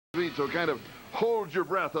State, so kind of hold your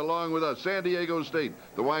breath along with us. San Diego State,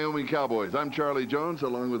 the Wyoming Cowboys. I'm Charlie Jones,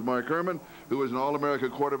 along with Mark Herman, who was an All-America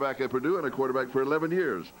quarterback at Purdue and a quarterback for 11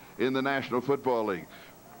 years in the National Football League.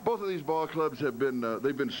 Both of these ball clubs have been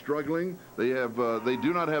they've been struggling. They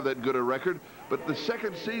do not have that good a record, but the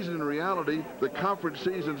second season, in reality, the conference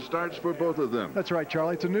season starts for both of them. That's right,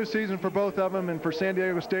 Charlie. It's a new season for both of them, and for San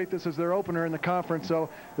Diego State, this is their opener in the conference, so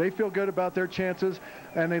they feel good about their chances,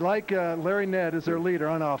 and they like Larry Ned as their leader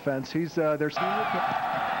on offense. He's their senior.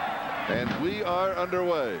 And we are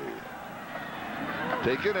underway.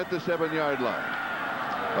 Taken at the 7-yard line.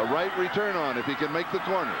 A right return on if he can make the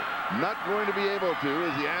corner. Not going to be able to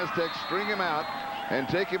as the Aztecs string him out and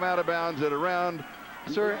take him out of bounds at around.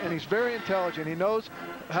 Sir, and he's very intelligent. He knows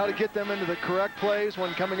how to get them into the correct plays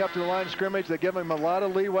when coming up to the line of scrimmage. They give him a lot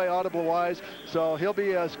of leeway audible-wise, so he'll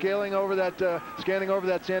be scanning over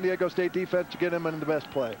that San Diego State defense to get him into the best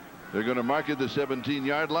play. They're going to mark it the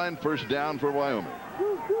 17-yard line. First down for Wyoming.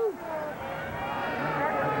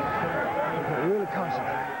 Really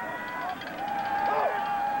concentrate.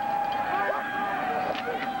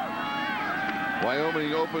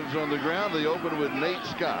 Wyoming opens on the ground. They open with Nate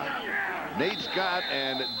Scott. Nate Scott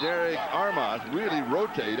and Derek Armott really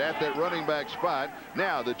rotate at that running back spot.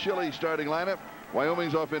 Now the Chile starting lineup,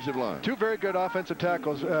 Wyoming's offensive line. Two very good offensive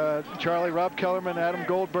tackles, Charlie. Rob Kellerman, Adam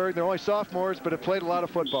Goldberg. They're only sophomores, but have played a lot of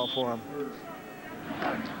football for them.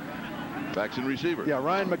 Backs and receiver. Yeah,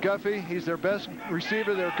 Ryan McGuffey, he's their best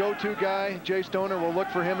receiver, their go-to guy. Jay Stoner will look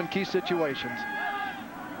for him in key situations.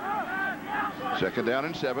 Second down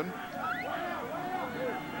and 7.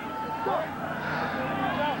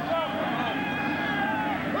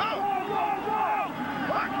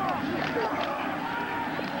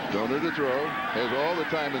 Stoner to throw, has all the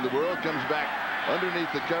time in the world, comes back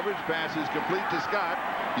underneath the coverage, passes complete to Scott.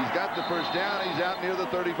 He's got the first down. He's out near the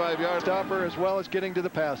 35-yard stopper as well as getting to the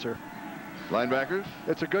passer. Linebackers?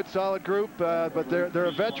 It's a good, solid group, but they're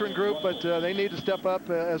a veteran group, but they need to step up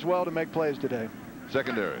as well to make plays today.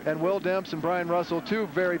 Secondary. And Will Demps and Brian Russell, two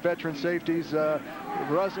very veteran safeties.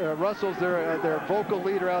 Russell's their vocal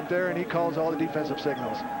leader out there, and he calls all the defensive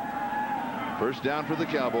signals. First down for the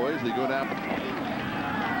Cowboys. They go down,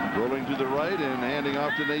 rolling to the right and handing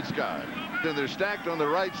off to Nate Scott. And they're stacked on the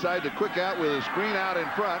right side to quick out with a screen out in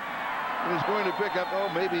front. And he's going to pick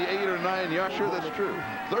up, maybe 8 or 9 yards. Sure, that's true.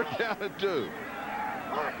 Third down and 2.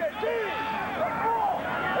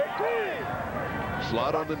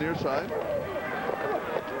 Slot on the near side.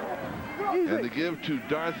 And the give to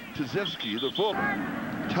Darth Tczynski, the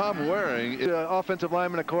fullback. Tom Waring is offensive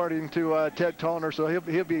lineman, according to Ted Tollner, so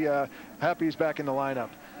he'll be happy he's back in the lineup.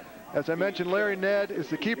 As I mentioned, Larry Ned is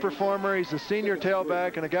the key performer. He's a senior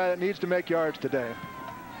tailback and a guy that needs to make yards today.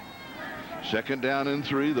 Second down and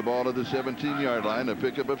 3, the ball at the 17-yard line, a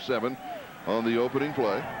pickup of 7 on the opening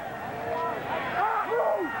play.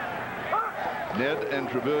 Ned and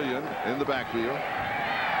Trevelyan in the backfield.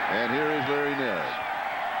 And here is Larry Ned.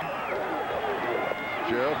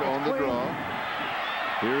 Sheriff on the draw.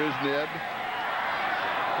 Here is Ned.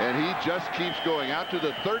 And he just keeps going out to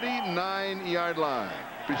the 39-yard line.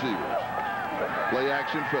 Receivers. Play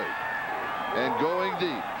action fake. And going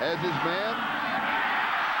deep. Has his man.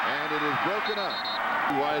 And it is broken up.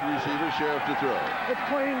 Wide receiver, Sheriff to throw.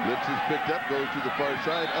 Blitz is picked up, goes to the far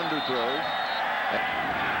side, underthrows.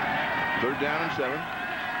 Third down and 7.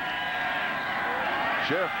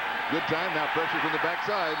 Sheriff, good time, now pressure from the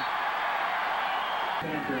backside.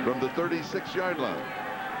 From the 36-yard line.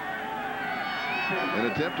 An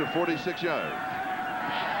attempt of 46 yards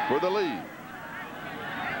for the lead.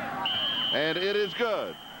 And it is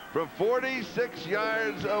good. From 46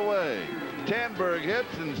 yards away. Tanberg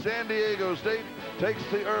hits and San Diego State takes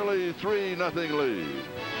the early 3-0 lead.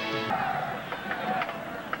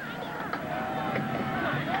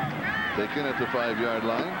 Taken at the 5-yard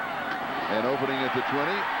line and opening at the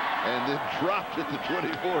 20 and then dropped at the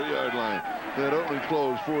 24-yard line. That only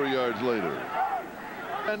closed 4 yards later.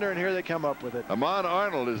 And here they come up with it. Amon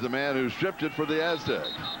Arnold is the man who stripped it for the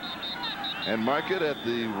Aztecs. And mark it at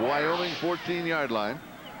the Wyoming 14-yard line,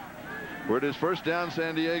 where it is first down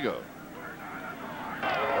San Diego.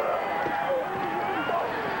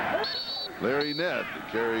 Larry Ned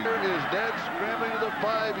carrying. Here is Ned scrambling to the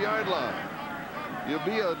 5-yard line. You'll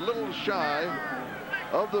be a little shy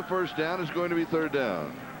of the first down. It's going to be third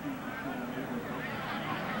down.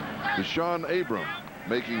 Deshaun Abram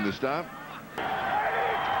making the stop.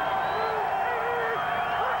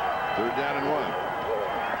 Third down and 1.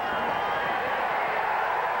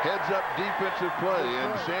 Heads up defensive play,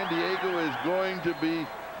 and San Diego is going to be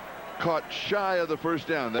caught shy of the first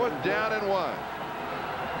down. Fourth down and 1.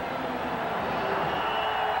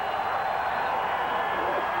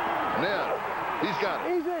 Ned. He's got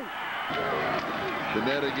it. Easy. To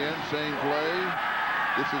Ned again. Same play.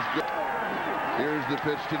 This is good. Here's the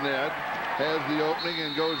pitch to Ned. Has the opening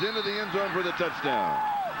and goes into the end zone for the touchdown.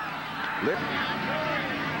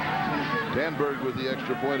 Danberg with the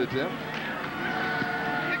extra point attempt.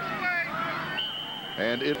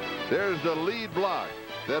 And there's the lead block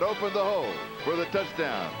that opened the hole for the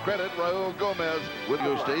touchdown. Credit Raul Gomez with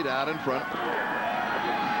Ohio State out in front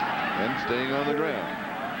and staying on the ground.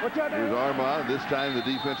 Here's Armand. This time the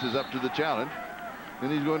defense is up to the challenge,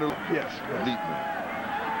 and he's going to Liebman.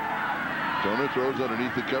 Toner throws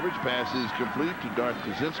underneath the coverage. Pass is complete to Darth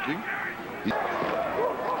Kaczynski.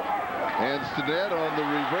 Hands to Ned on the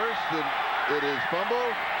reverse. It is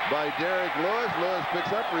fumbled by Derek Lewis. Lewis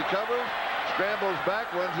picks up, recovers, scrambles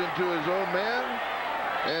back, runs into his own man,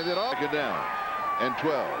 and then off it down. And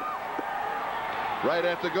 12. Right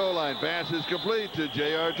at the goal line. Pass is complete to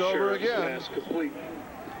J.R. Tolbert again.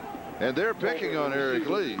 And they're picking on Eric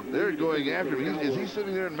Lee. They're going after him. Is he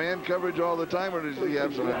sitting there in man coverage all the time, or does he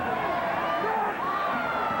have some...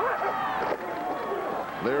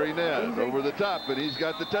 Larry Ned over the top, and he's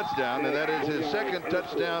got the touchdown, and that is his second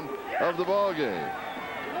touchdown of the ball game.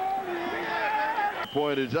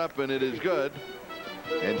 Point is up, and it is good.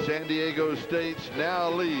 And San Diego State now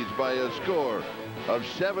leads by a score of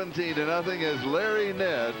 17-0 as Larry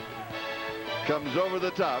Ned comes over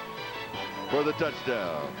the top for the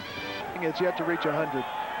touchdown. It's yet to reach 100.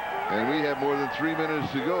 And we have more than 3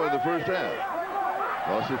 minutes to go in the first half.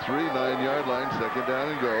 Loss of 3, 9-yard line, second down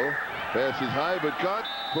and go. Pass is high but caught,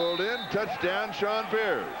 pulled in, touchdown Sean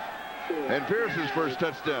Pierce. And Pierce's first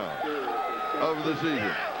touchdown of the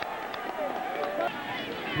season.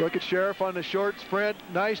 Look at Sheriff on the short sprint.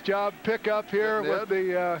 Nice job pickup here with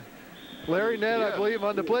the Larry Ned, I believe,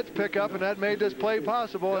 on the blitz pickup, and that made this play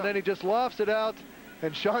possible. And then he just lofts it out,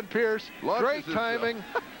 and Sean Pierce, great timing.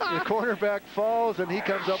 The cornerback falls, and he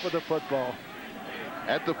comes up with the football.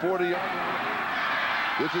 At the 40-yard line.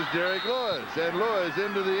 This is Derek Lewis, and Lewis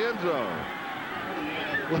into the end zone.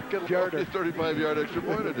 Look at Yarder. 35-yard extra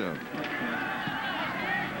point attempt.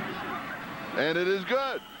 And it is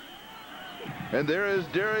good. And there is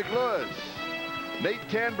Derek Lewis. Nate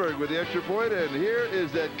Tanberg with the extra point, and here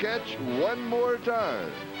is that catch one more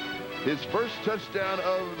time. His first touchdown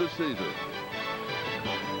of the season.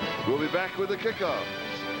 We'll be back with the kickoff.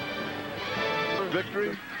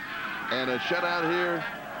 Victory and a shutout here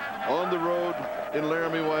on the road in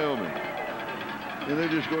Laramie, Wyoming. And they're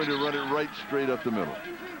just going to run it right straight up the middle.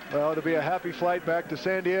 Well, it'll be a happy flight back to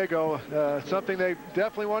San Diego. Something they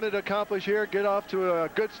definitely wanted to accomplish here, get off to a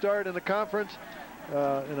good start in the conference.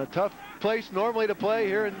 In a tough place normally to play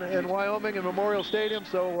here in Wyoming and Memorial Stadium.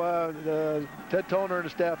 So Ted Toner and the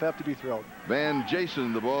staff have to be thrilled. Van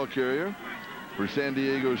Jason, the ball carrier for San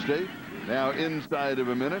Diego State, now inside of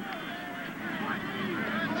a minute.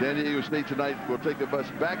 San Diego State tonight will take a bus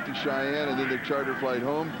back to Cheyenne and then the charter flight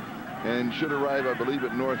home, and should arrive, I believe,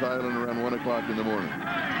 at North Island around 1 o'clock in the morning.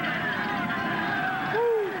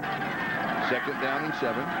 Second down and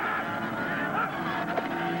 7.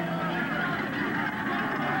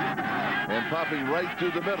 And popping right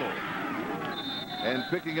through the middle. And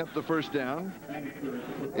picking up the first down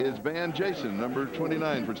is Van Jason, number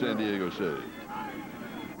 29 for San Diego State.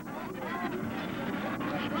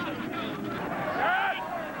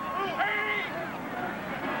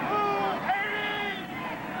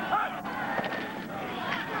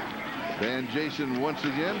 Van Jason once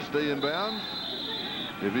again stay in bounds.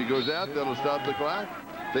 If he goes out, that'll stop the clock.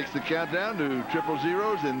 Takes the count down to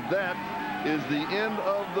 000, and that is the end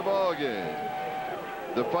of the ball game.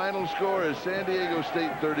 The final score is San Diego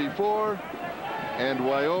State 34 and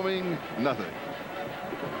Wyoming nothing.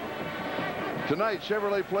 Tonight,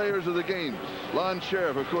 Chevrolet players of the games. Lon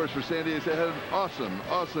Sheriff, of course, for San Diego State, had an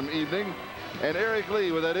awesome evening. And Eric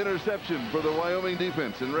Lee with that interception for the Wyoming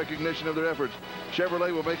defense in recognition of their efforts.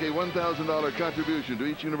 Chevrolet will make a $1,000 contribution to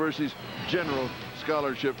each university's general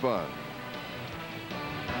scholarship fund.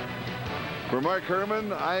 For Mark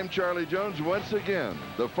Herman, I'm Charlie Jones. Once again,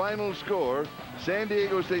 the final score, San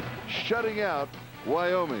Diego State shutting out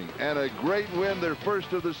Wyoming. And a great win, their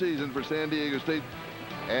first of the season for San Diego State.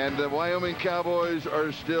 And the Wyoming Cowboys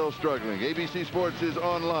are still struggling. ABC Sports is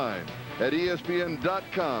online at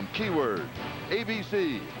ESPN.com. Keyword,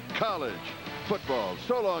 ABC College Football.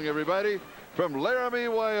 So long, everybody, from Laramie,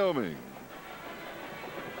 Wyoming.